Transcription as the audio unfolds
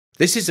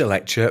This is a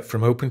lecture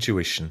from Open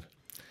Tuition.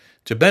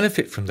 To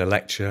benefit from the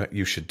lecture,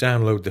 you should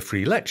download the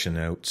free lecture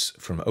notes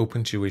from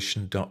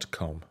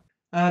opentuition.com.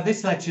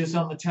 This lecture is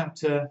on the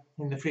chapter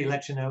in the free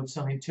lecture notes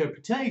on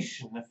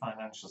interpretation of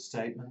financial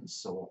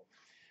statements, or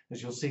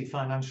as you'll see,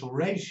 financial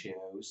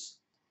ratios.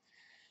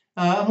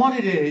 And what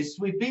it is,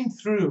 we've been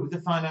through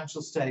the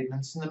financial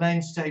statements, and the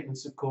main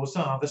statements, of course,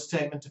 are the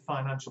statement of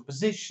financial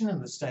position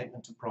and the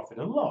statement of profit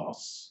or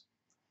loss.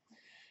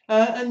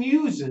 And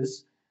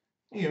users,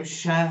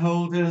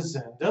 shareholders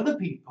and other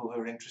people who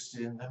are interested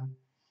in them,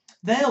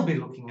 they'll be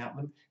looking at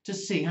them to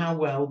see how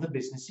well the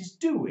business is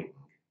doing.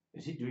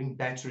 Is it doing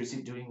better? Is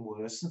it doing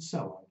worse? And so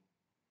on.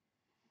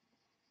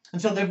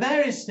 And so there are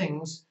various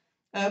things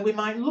we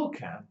might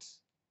look at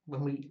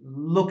when we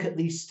look at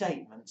these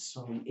statements,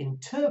 when we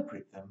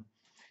interpret them,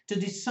 to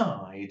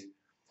decide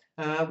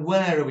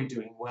where are we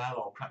doing well,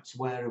 or perhaps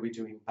where are we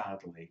doing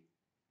badly.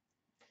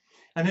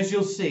 And as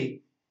you'll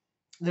see,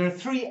 there are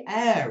three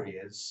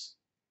areas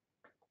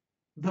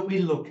that we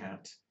look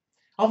at.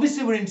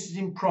 Obviously, we're interested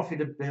in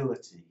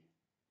profitability.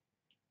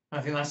 I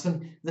think that's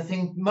the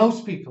thing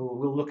most people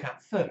will look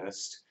at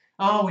first.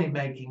 Are we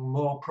making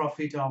more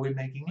profit? Are we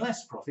making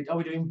less profit? Are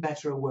we doing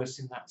better or worse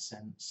in that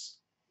sense?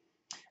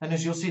 And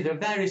as you'll see, there are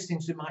various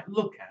things we might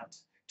look at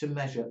to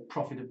measure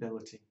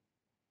profitability.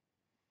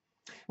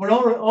 We're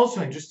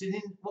also interested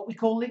in what we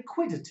call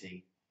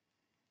liquidity.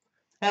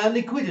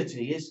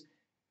 Liquidity is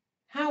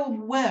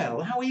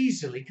how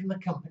easily can the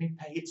company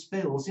pay its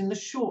bills in the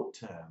short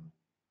term?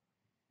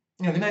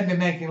 They may be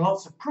making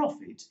lots of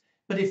profit,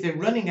 but if they're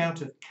running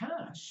out of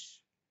cash,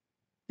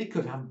 they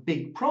could have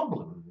big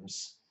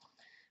problems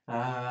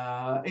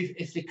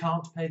if they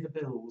can't pay the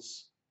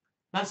bills.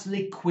 That's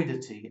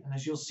liquidity, and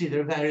as you'll see, there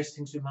are various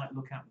things we might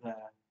look at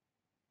there.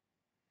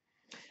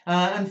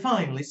 And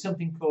finally,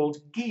 something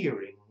called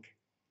gearing,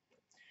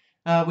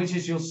 which,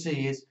 as you'll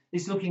see,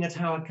 is looking at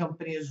how a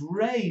company has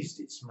raised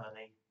its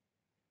money.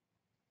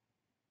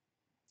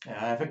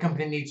 If a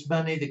company needs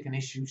money, they can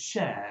issue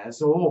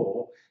shares,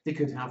 or they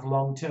could have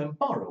long-term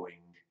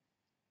borrowing.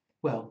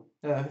 Well,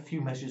 a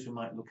few measures we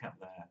might look at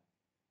there.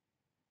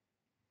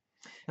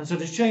 And so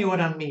to show you what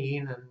I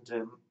mean,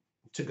 and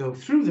to go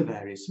through the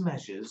various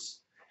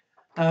measures,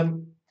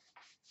 can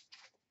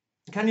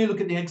you look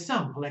at the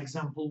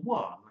example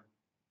 1,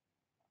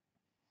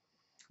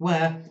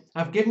 where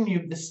I've given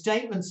you the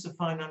statements of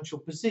financial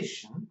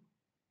position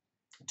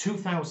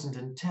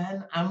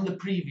 2010 and the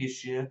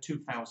previous year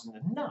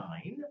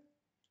 2009,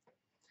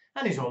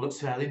 and it all looks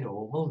fairly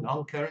normal: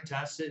 non-current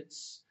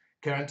assets,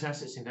 current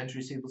assets,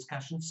 inventory, receivables,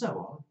 cash, and so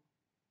on.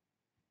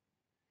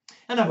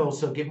 And I've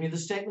also given you the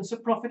statements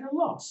of profit and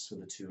loss for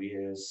the 2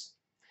 years,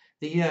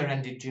 the year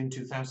ended June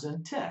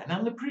 2010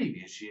 and the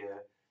previous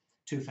year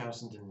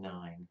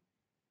 2009.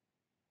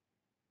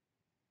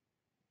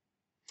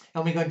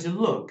 And we're going to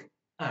look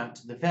at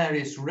the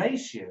various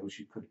ratios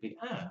you could be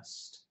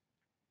asked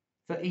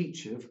for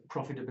each of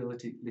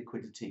profitability,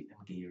 liquidity,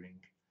 and gearing.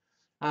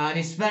 And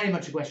it's very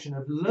much a question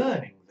of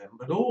learning them,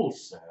 but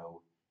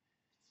also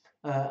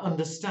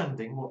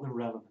understanding what the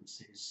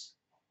relevance is.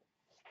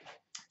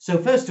 So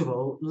first of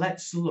all,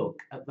 let's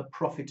look at the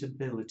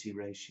profitability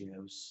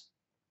ratios.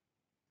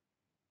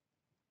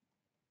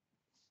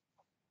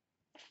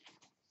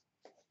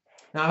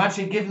 Now, I've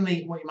actually given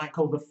what you might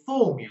call the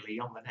formulae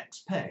on the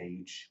next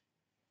page.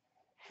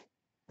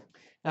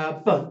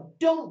 But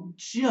don't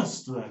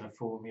just learn a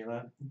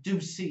formula. Do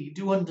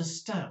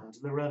understand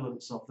the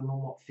relevance of them and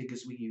what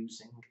figures we're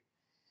using.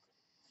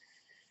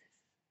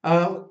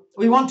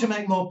 We want to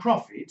make more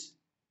profit.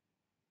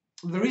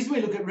 The reason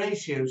we look at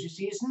ratios, you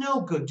see, it's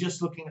no good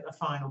just looking at the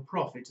final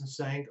profit and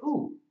saying,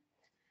 oh,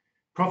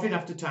 profit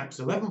after tax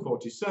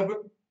 1147,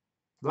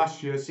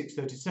 last year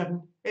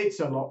 637,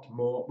 it's a lot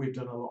more, we've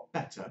done a lot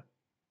better.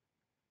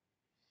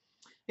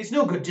 It's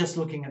no good just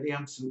looking at the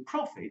absolute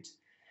profit,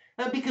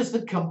 because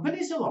the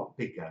company's a lot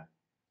bigger.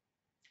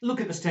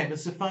 Look at the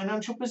statements of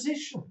financial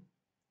position.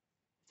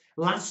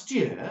 Last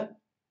year,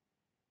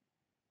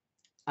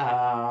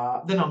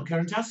 the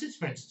non-current assets,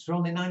 for instance, were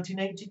only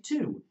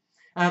 1982.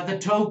 The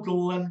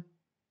total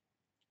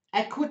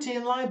equity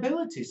and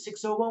liabilities,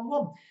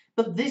 6011.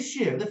 But this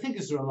year, the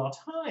figures are a lot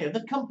higher.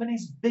 The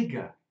company's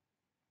bigger.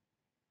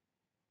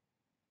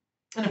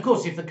 And of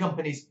course, if the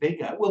company's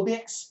bigger, we'll be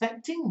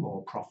expecting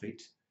more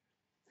profit.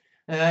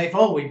 If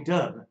all we've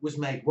done was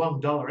make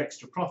 $1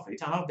 extra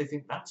profit, I hardly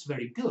think that's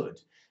very good.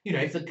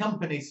 If the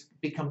company's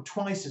become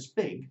twice as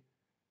big,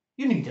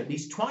 you need at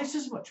least twice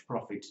as much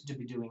profit to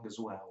be doing as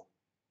well.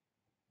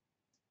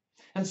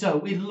 And so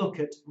we look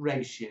at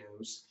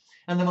ratios.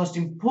 And the most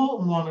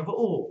important one of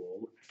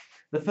all,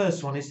 the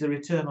first one, is the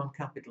return on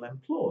capital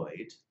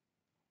employed.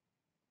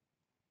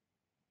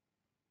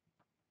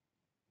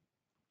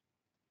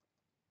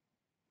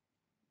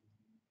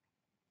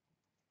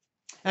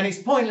 And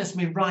it's pointless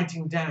me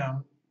writing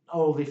down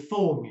all the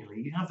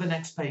formulae. You have the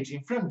next page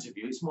in front of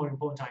you. It's more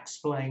important I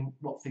explain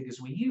what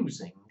figures we're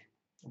using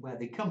and where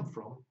they come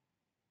from.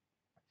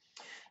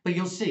 But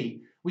you'll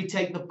see, we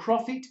take the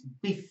profit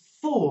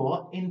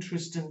before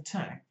interest and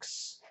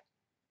tax.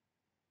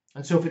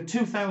 And so for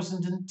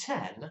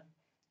 2010,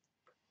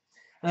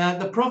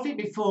 the profit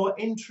before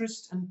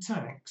interest and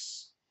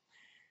tax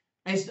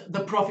is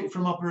the profit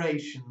from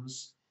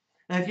operations.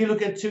 Now, if you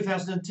look at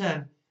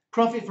 2010,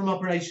 profit from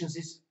operations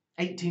is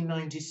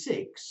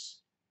 1896.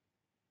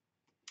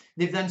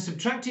 They've then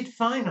subtracted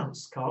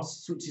finance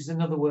costs, which is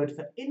another word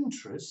for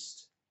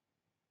interest,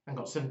 and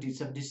got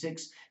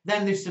 1776.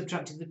 Then they've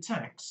subtracted the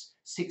tax,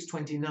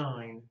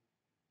 629.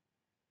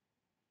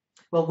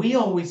 Well, we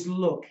always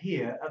look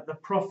here at the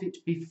profit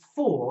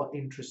before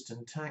interest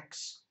and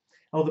tax,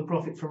 or the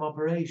profit from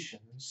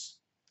operations.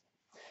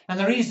 And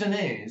the reason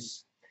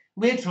is,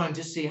 we're trying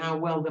to see how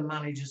well the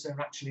managers are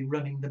actually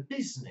running the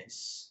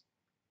business.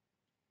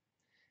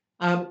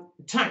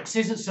 Tax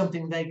isn't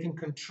something they can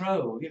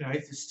control. You know,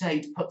 if the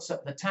state puts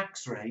up the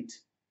tax rate,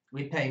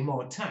 we pay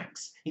more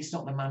tax. It's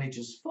not the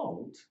manager's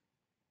fault.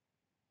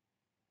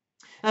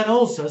 And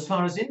also, as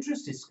far as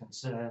interest is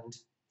concerned,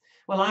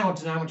 well, I want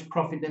to know how much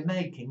profit they're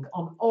making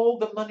on all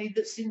the money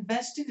that's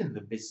invested in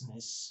the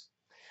business.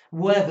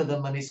 Whether the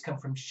money's come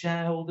from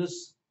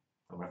shareholders,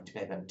 and we're having to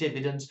pay them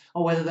dividends,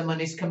 or whether the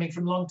money's coming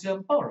from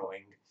long-term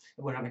borrowing,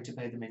 and we're having to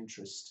pay them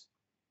interest.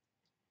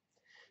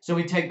 So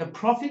we take the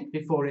profit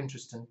before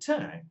interest and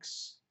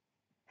tax,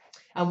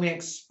 and we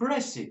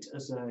express it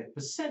as a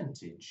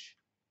percentage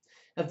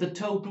of the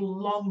total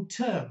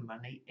long-term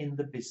money in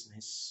the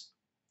business.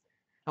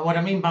 And what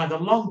I mean by the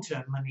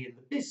long-term money in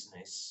the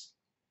business,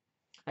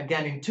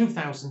 again in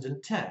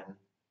 2010,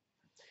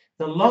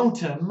 the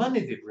long-term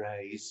money they've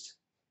raised,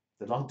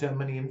 the long-term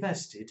money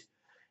invested,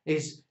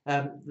 is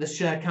the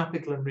share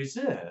capital and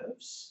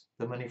reserves,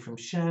 the money from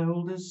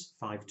shareholders,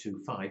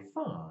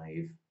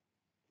 5255,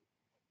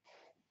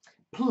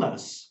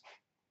 plus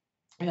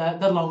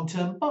the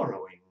long-term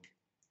borrowing,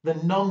 the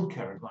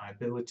non-current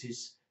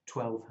liabilities,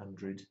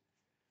 1200.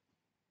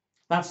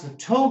 That's the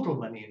total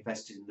money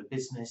invested in the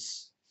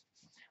business.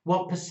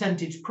 What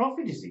percentage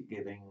profit is it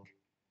giving?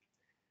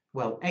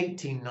 Well,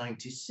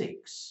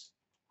 1896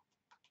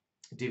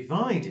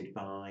 divided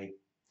by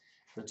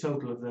the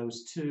total of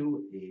those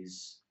two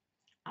is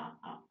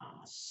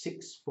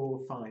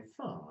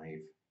 6455.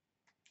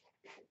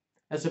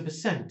 As a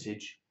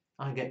percentage,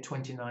 I get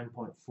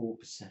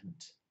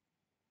 29.4%.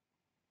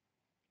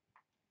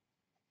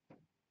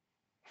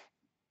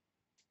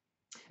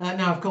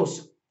 Now, of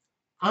course,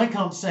 I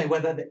can't say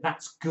whether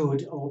that's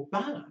good or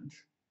bad.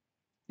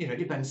 You know, it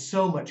depends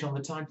so much on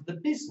the type of the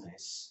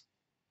business.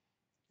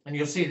 And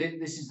you'll see that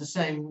this is the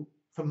same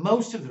for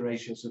most of the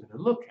ratios we're going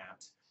to look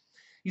at.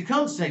 You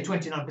can't say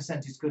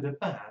 29% is good or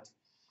bad.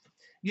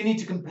 You need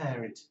to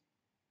compare it.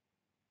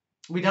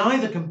 We'd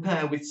either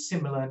compare with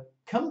similar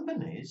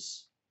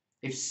companies.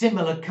 If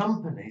similar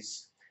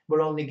companies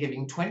were only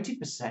giving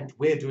 20%,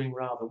 we're doing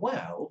rather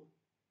well.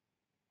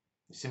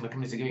 If similar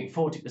companies are giving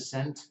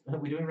 40%,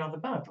 we're doing rather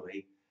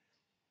badly.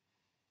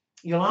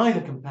 You'll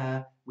either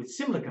compare with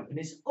similar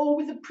companies or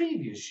with the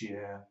previous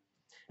year.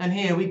 And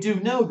here we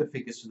do know the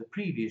figures for the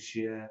previous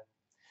year.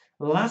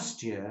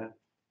 Last year,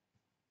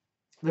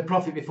 the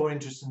profit before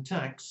interest and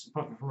tax,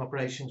 profit from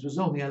operations, was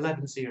only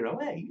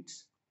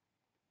 1108.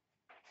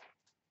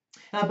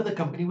 But the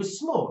company was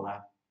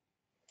smaller.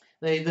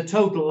 The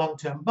total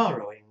long-term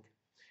borrowing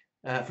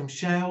from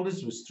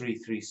shareholders was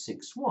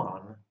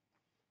 3361.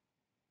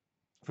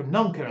 From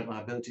non-current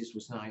liabilities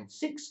was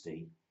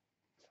 960.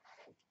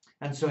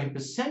 And so in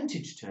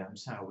percentage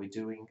terms, how are we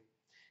doing?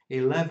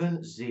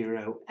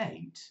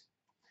 1108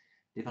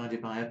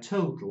 divided by a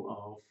total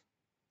of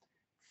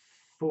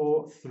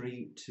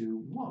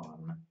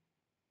 4321.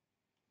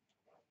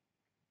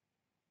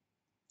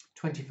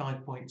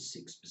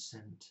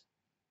 25.6%.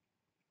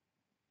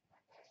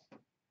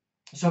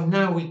 So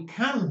now we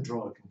can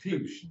draw a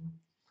conclusion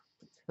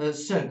that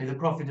certainly the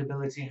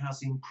profitability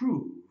has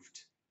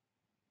improved.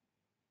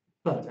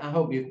 But I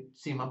hope you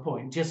see my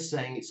point. Just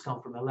saying it's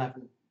gone from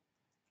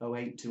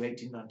 1108 to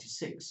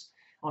 1896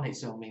 on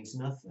its own means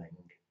nothing.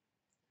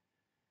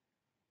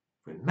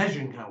 If we're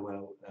measuring how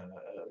well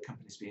a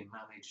company's being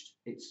managed,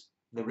 it's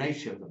the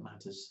ratio that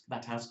matters.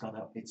 That has gone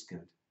up, it's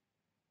good.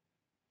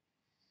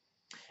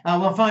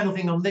 One final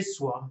thing on this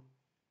one.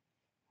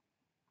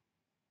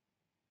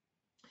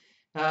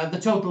 The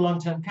total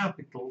long-term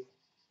capital,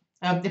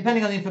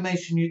 depending on the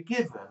information you're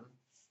given,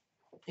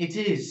 it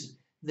is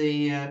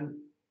the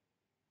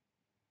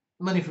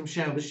money from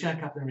shareholders, share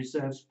capital and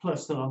reserves,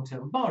 plus the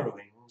long-term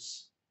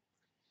borrowings.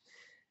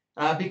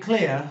 Be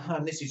clear,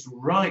 and this is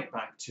right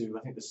back to,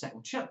 I think, the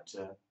second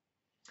chapter,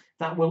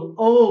 that will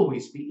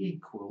always be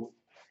equal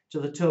to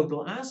the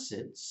total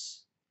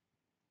assets,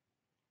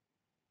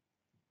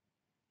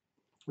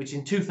 which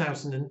in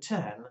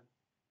 2010,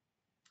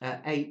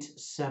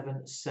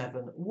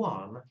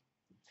 8771,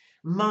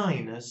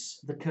 minus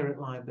the current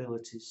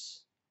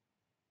liabilities.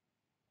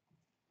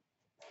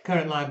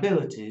 Current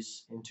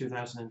liabilities in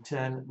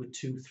 2010 were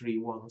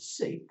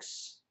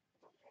 2316.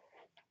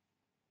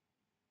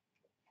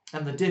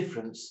 And the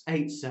difference,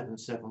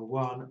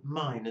 8771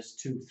 minus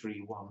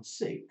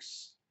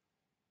 2316.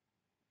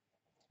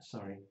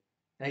 Sorry,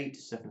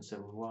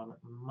 8771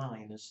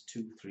 minus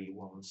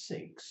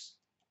 2316.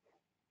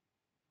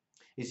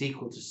 is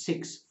equal to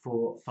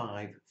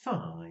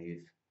 6455,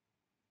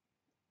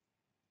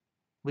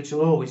 which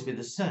will always be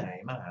the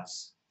same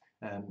as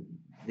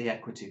the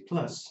equity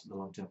plus the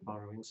long-term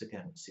borrowings,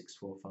 again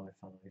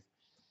 6455.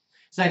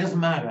 So it doesn't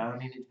matter, I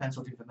mean, it depends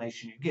what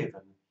information you're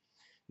given.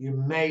 You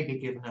may be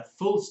given a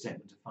full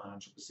statement of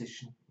financial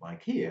position,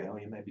 like here, or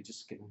you may be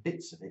just given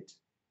bits of it.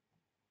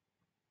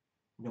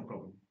 No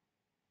problem.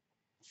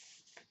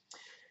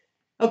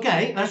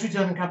 Okay, that's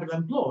return on capital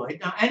employed.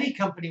 Now, any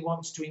company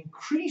wants to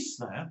increase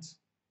that,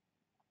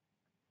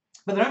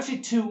 but there are actually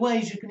two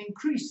ways you can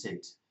increase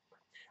it.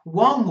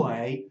 One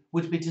way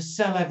would be to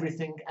sell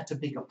everything at a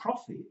bigger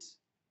profit.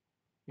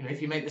 You know,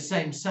 if you make the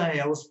same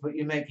sales, but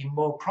you're making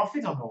more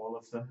profit on all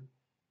of them,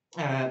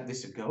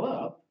 this would go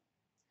up.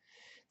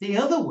 The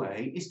other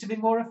way is to be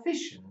more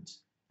efficient,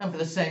 and for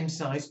the same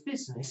size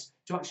business,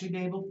 to actually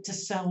be able to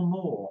sell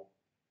more.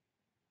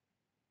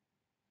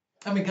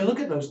 And we can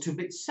look at those two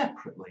bits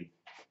separately.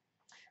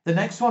 The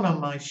next one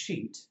on my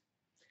sheet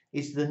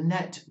is the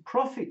net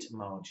profit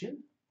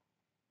margin.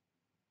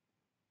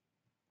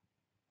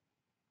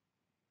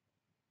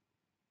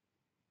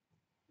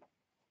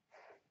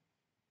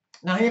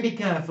 Now here, be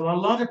careful, a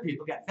lot of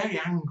people get very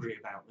angry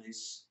about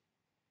this.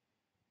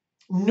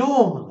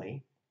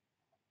 Normally,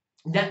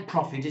 net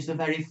profit is the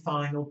very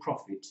final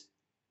profit,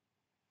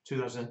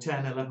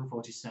 2010,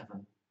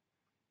 1147.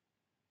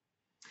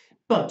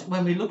 But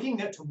when we're looking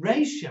at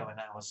ratio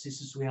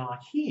analysis, as we are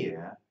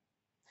here,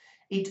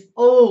 it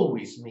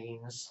always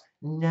means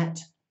net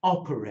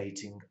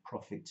operating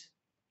profit.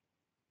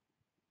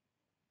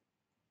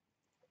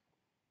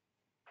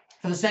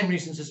 For the same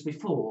reasons as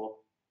before,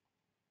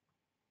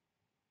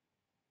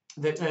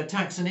 that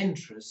tax and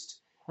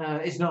interest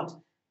is not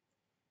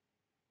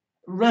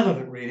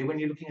relevant really when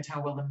you're looking at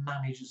how well the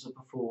managers are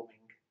performing.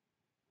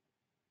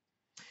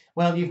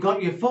 Well, you've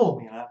got your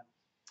formula.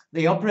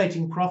 The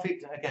operating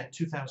profit, again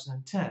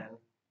 2010,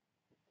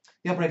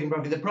 the operating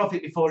profit, the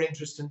profit before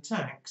interest and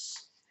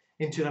tax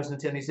in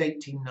 2010 is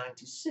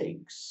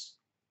 1896.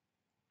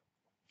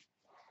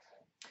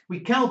 We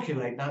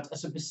calculate that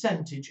as a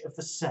percentage of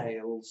the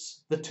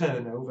sales, the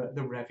turnover,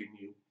 the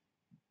revenue.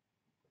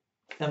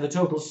 And the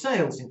total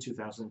sales in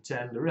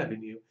 2010, the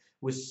revenue,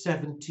 was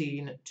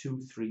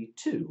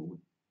 17,232.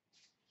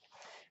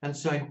 And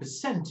so in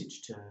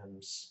percentage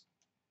terms,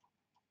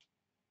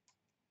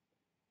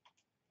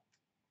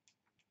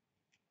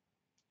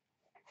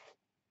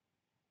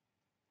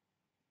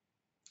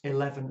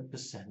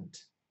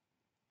 %.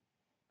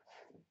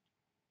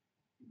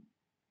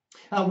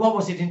 What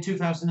was it in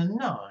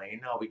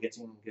 2009? Are we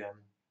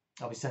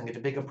selling at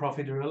a bigger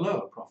profit or a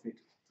lower profit?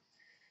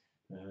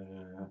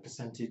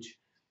 Percentage.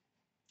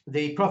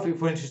 The profit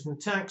for interest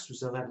and tax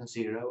was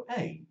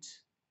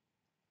 1108.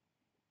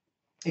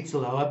 It's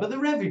lower, but the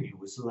revenue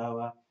was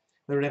lower.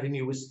 The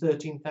revenue was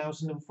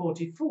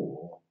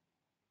 13,044.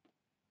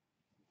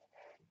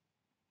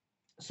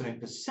 So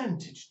in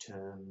percentage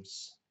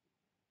terms,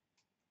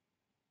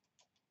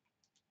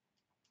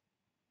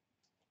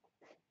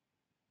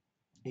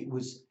 it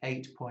was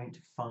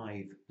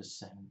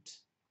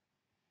 8.5%.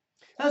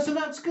 So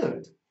that's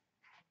good.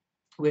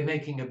 We're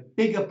making a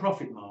bigger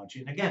profit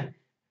margin. Again,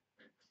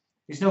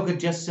 it's no good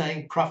just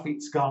saying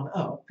profit's gone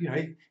up. You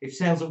know, if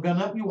sales have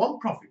gone up, you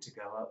want profit to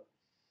go up.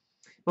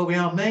 But we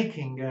are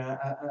making a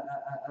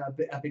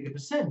bigger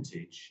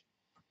percentage.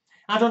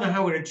 I don't know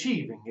how we're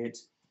achieving it.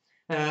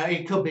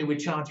 It could be we're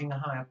charging a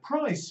higher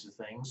price for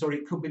things, or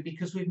it could be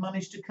because we've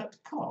managed to cut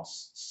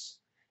costs.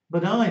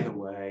 But either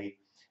way,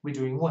 we're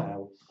doing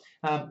well.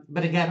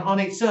 But again, on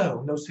its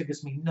own, those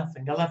figures mean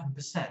nothing.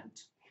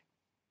 11%,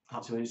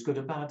 that's whether it's good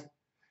or bad.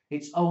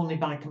 It's only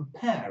by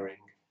comparing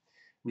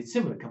with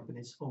similar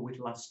companies or with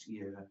last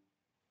year.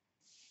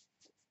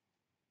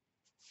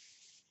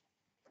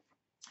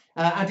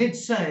 I did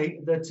say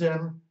that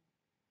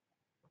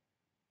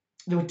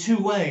there were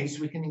two ways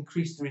we can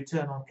increase the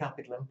return on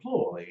capital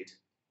employed.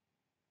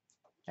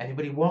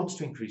 Anybody wants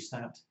to increase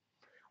that?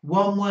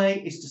 One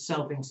way is to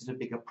sell things at a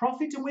bigger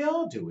profit, and we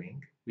are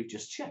doing. We've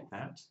just checked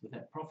that, the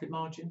net profit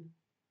margin.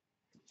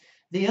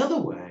 The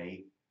other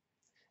way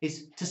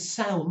is to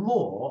sell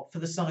more for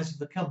the size of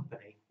the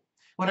company.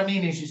 What I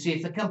mean is, you see,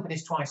 if the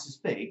company's twice as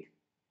big,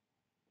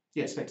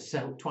 you expect to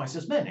sell twice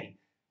as many.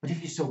 But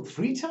if you sold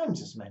 3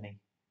 times as many,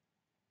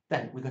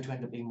 then we're going to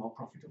end up being more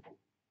profitable.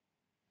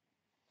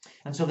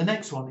 And so the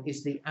next one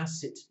is the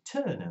asset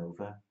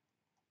turnover.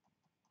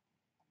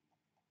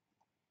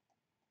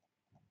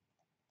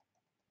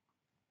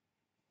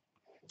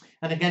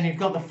 And again, you've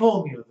got the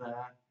formula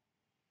there.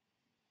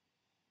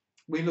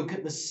 We look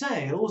at the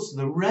sales,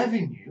 the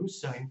revenue.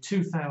 So in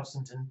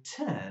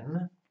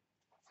 2010,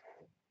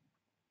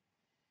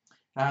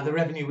 the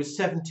revenue was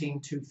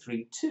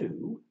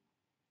 17,232.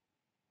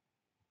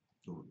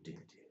 Oh dear.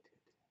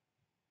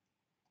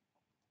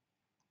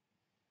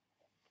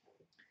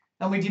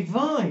 And we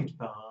divide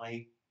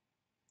by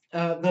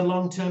the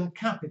long-term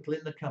capital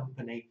in the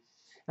company.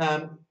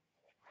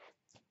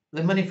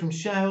 The money from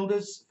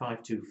shareholders,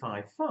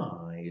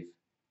 5255,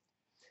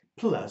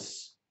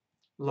 plus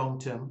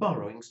long-term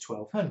borrowings,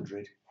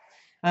 1200.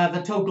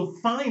 The total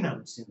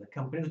finance in the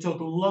company, the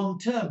total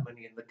long-term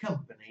money in the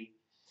company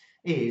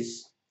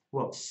is,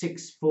 what,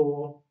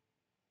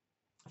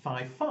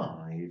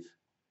 6455.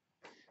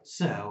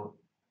 So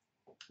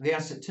the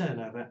asset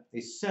turnover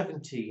is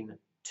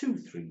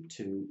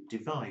 17,232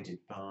 divided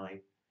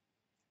by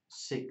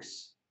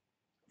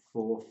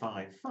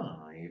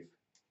 6455.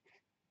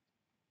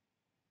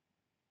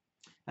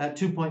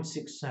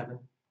 2.67.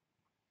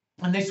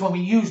 And this one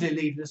we usually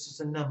leave this as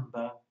a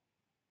number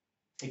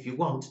if you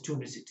want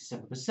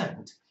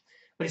 267%,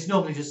 but it's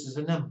normally just as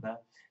a number.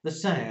 The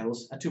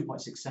sales are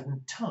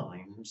 2.67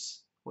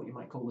 times what you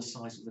might call the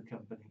size of the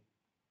company.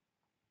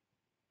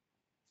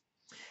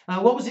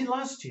 What was it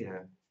last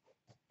year?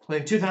 Well,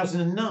 in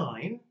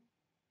 2009,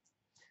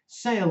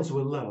 sales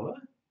were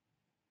lower,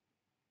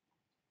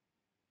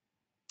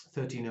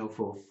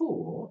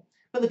 13,044,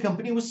 but the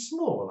company was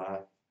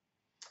smaller.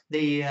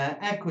 The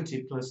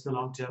equity plus the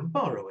long-term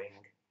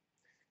borrowing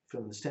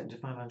from the statement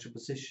of financial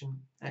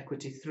position,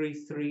 equity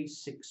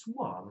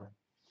 3361,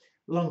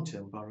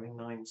 long-term borrowing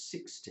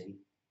 960,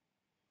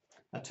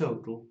 a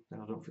total,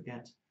 then I don't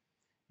forget,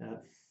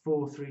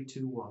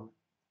 4321,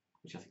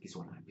 which I think is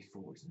what I had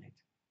before, isn't it?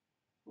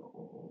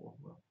 Oh,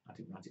 well, I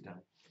didn't write it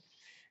down.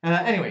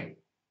 Anyway,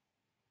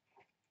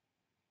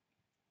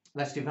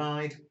 let's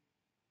divide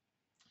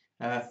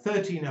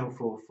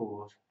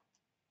 13,044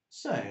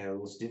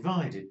 sales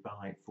divided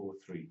by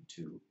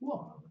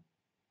 4321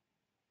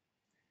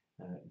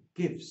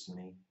 gives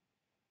me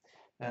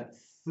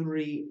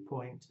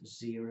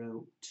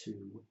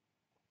 3.02.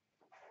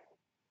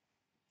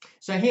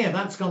 So here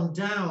that's gone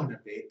down a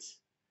bit,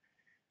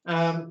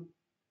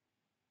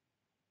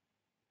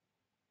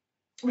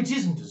 which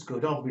isn't as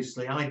good,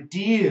 obviously.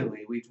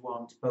 Ideally, we'd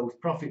want both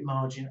profit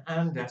margin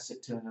and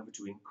asset turnover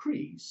to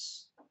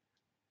increase.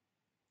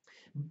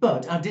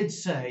 But I did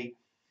say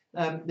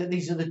that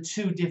these are the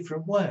two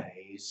different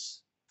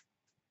ways,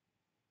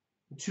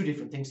 two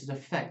different things that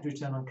affect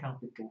return on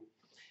capital.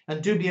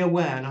 And do be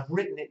aware, and I've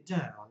written it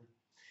down,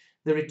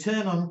 the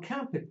return on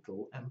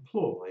capital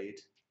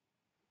employed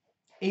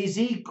is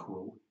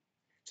equal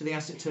to the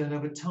asset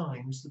turnover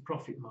times the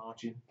profit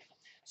margin.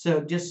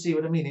 So just see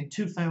what I mean. In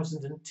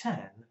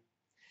 2010,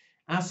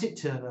 asset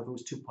turnover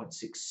was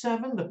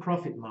 2.67, the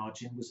profit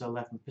margin was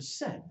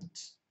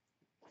 11%.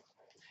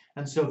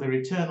 And so the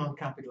return on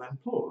capital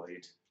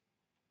employed,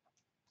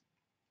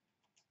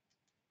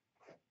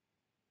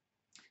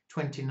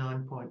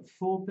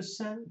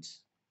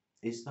 29.4%.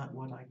 Is that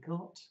what I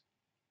got?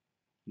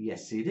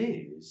 Yes, it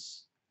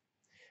is.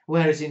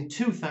 Whereas in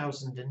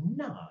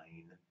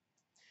 2009,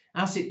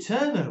 asset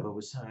turnover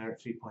was higher at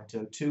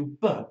 3.02,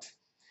 but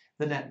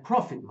the net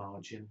profit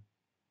margin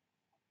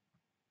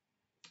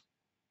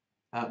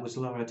was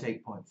lower at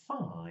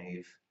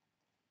 8.5.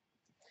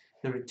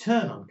 The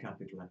return on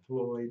capital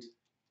employed,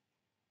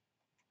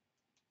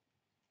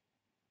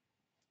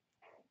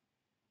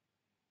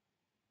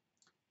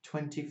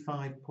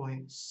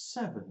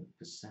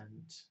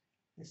 25.7%.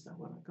 Is that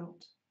what I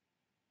got?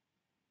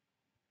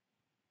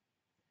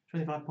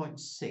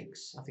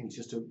 25.6. I think it's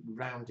just a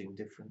rounding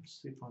difference.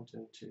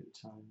 3.02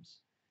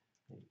 times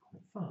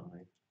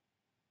 8.5.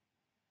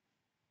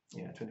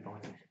 Yeah, 25.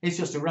 It's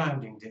just a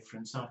rounding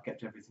difference. I've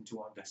kept everything to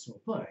one decimal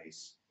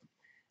place.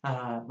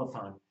 But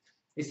fine.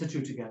 It's the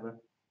two together.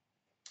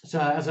 So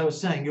as I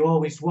was saying, you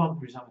always want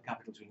the return on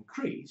capital to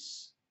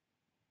increase,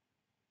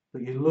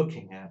 but you're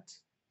looking at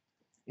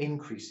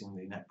increasing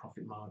the net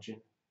profit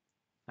margin.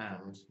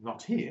 And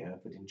not here,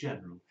 but in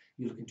general,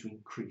 you're looking to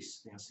increase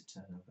the asset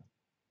turnover.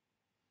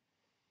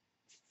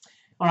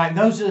 All right,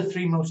 those are the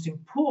three most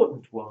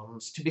important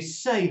ones. To be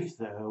safe,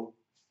 though,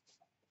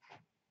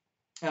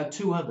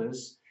 two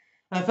others.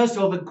 First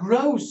of all, the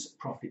gross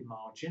profit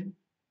margin.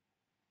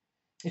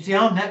 You see,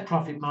 our net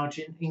profit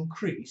margin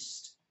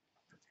increased,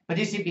 but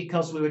is it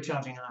because we were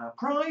charging a higher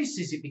price?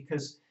 Is it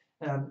because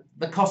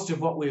the cost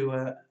of what we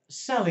were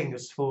selling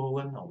has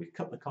fallen, or we've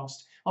cut the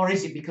cost, or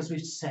is it because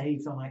we've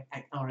saved on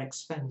our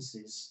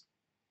expenses?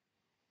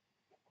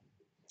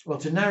 Well,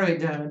 to narrow it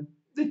down a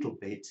little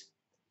bit,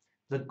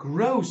 the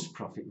gross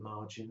profit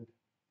margin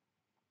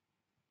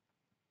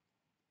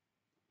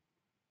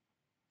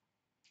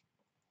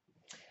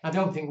I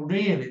don't think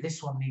really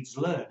this one needs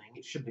learning.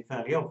 It should be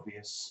fairly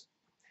obvious.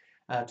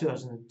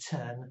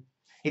 2010,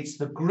 it's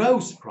the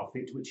gross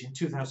profit, which in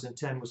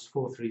 2010 was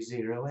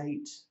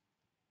 4308.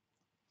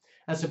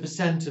 As a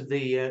percent of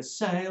the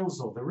sales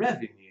or the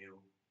revenue,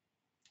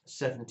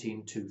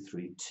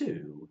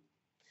 17,232.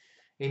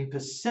 In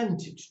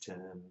percentage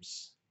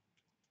terms,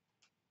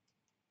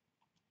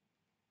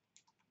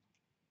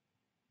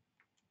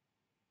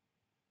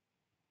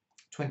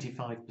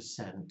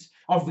 25%.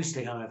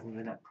 Obviously higher than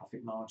the net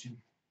profit margin.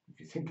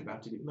 If you think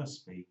about it, it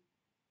must be.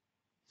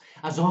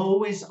 As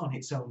always, on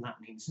its own, that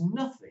means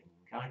nothing.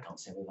 I can't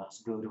say whether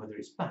that's good or whether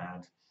it's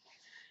bad.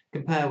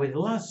 Compare with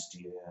last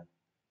year.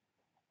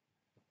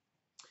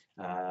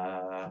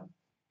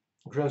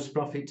 Gross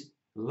profit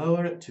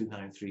lower at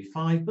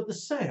 2935, but the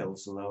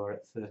sales lower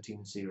at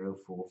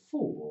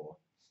 13044.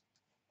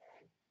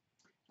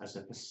 As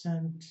a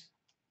percent,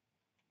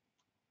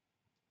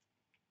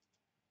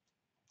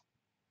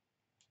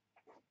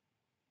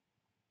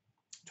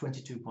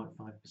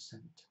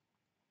 22.5%.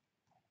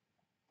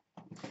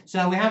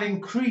 So we have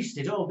increased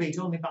it, albeit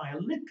only by a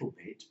little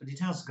bit, but it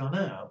has gone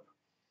up.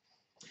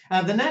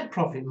 The net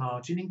profit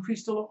margin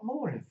increased a lot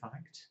more, in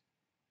fact,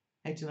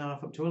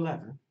 8.5 up to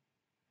 11.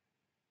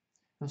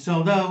 And so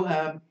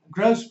although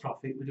gross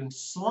profit, we're doing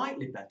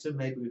slightly better,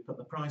 maybe we put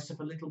the price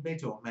up a little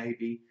bit, or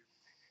maybe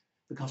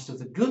the cost of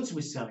the goods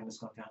we're selling has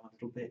gone down a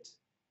little bit.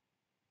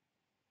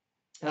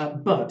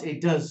 But it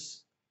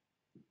does,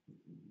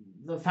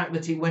 the fact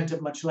that it went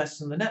up much less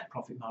than the net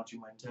profit margin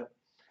went up,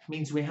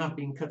 means we have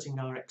been cutting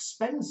our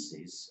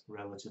expenses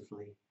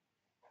relatively,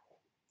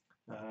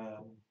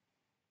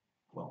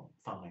 well,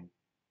 fine.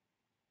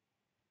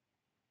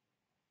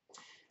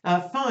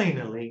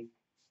 Finally,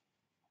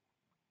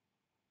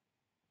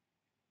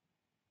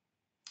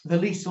 the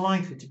least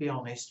likely, to be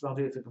honest, but I'll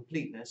do it for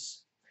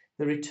completeness,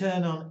 the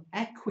return on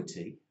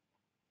equity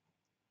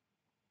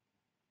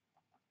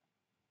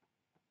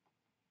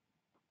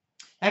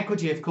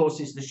Equity, of course,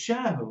 is the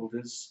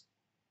shareholders,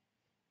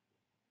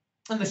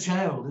 and the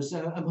shareholders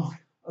are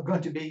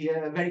going to be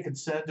very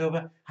concerned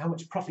over how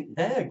much profit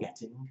they're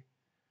getting.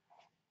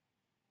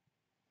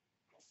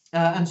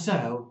 And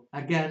so,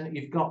 again,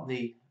 you've got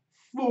the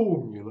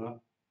formula,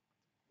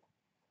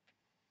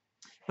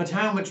 but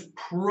how much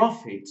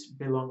profit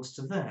belongs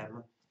to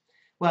them?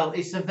 Well,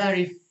 it's a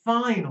very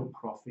final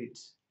profit.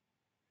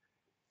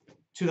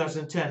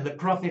 2010, the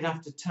profit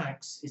after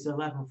tax is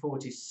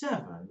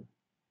 1147.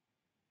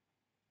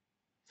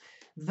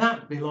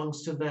 That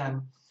belongs to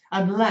them,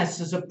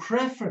 unless as a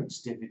preference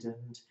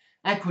dividend,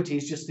 equity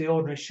is just the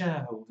ordinary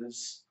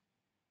shareholders.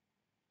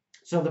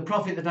 So the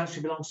profit that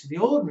actually belongs to the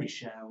ordinary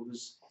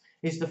shareholders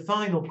is the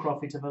final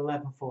profit of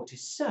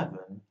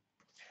 1147,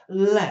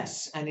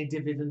 less any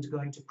dividend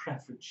going to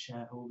preference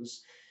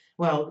shareholders.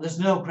 Well, there's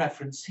no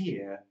preference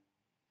here.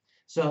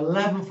 So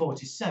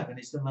 1147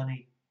 is the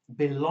money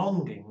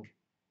belonging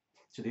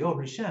to the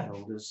ordinary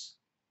shareholders.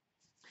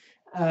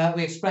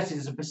 We express it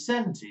as a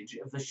percentage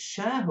of the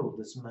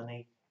shareholders'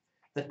 money,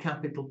 the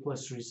capital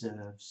plus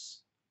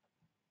reserves.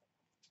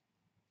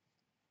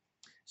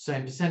 So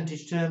in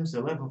percentage terms,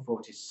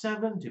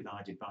 1147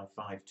 divided by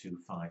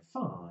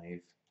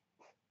 5255,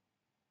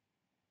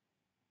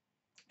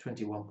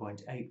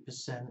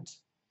 21.8%,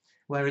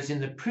 whereas in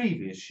the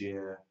previous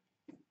year,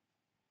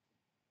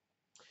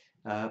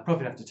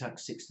 profit after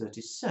tax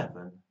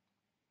 637,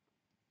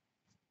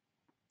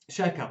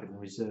 share capital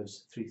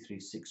reserves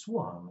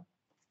 3361,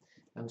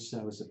 and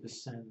so as a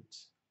percent,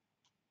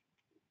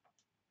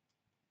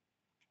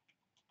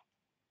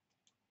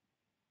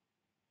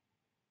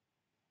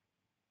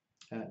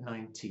 at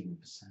 19%.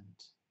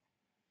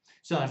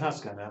 So if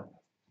that's gone up,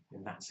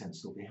 in that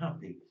sense they'll be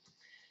happy.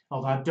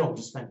 Although I don't want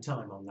to spend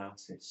time on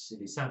that.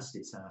 If it's asked,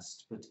 it's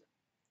asked, but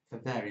for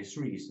various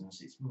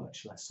reasons it's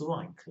much less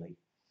likely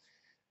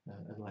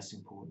and less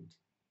important.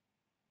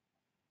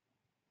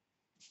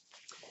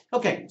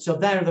 Okay, so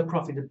there are the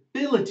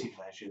profitability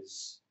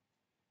measures.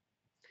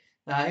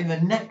 In the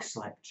next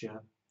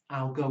lecture,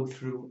 I'll go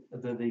through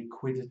the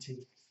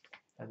liquidity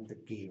and the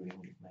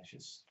gearing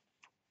measures.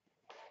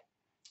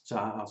 So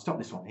I'll stop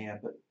this one here,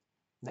 but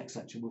next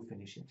lecture we'll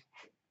finish it.